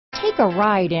Take a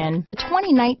ride in the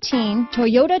 2019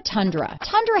 Toyota Tundra.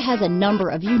 Tundra has a number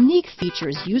of unique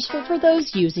features useful for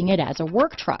those using it as a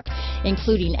work truck,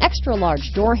 including extra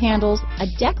large door handles, a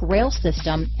deck rail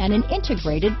system, and an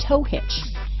integrated tow hitch.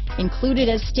 Included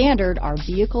as standard are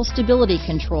vehicle stability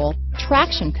control,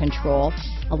 traction control,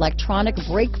 electronic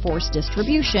brake force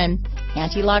distribution,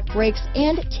 anti-lock brakes,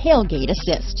 and tailgate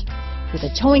assist. With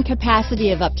a towing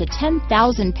capacity of up to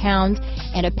 10,000 pounds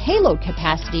and a payload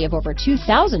capacity of over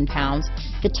 2,000 pounds,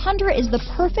 the Tundra is the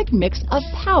perfect mix of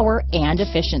power and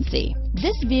efficiency.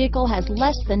 This vehicle has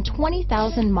less than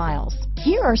 20,000 miles.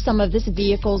 Here are some of this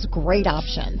vehicle's great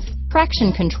options: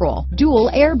 traction control,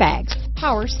 dual airbags,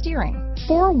 power steering,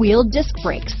 four-wheel disc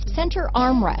brakes, center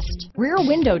armrest, rear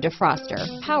window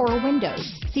defroster, power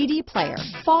windows, CD player,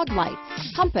 fog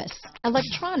lights, compass,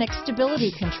 electronic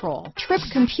stability control, trip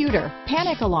computer,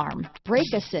 panic alarm,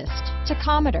 brake assist,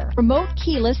 tachometer, remote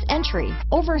keyless entry,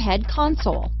 overhead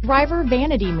console, driver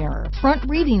vanity mirror, front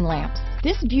reading lamps.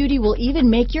 This beauty will even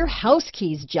make your house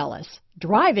keys jealous.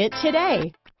 Drive it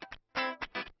today.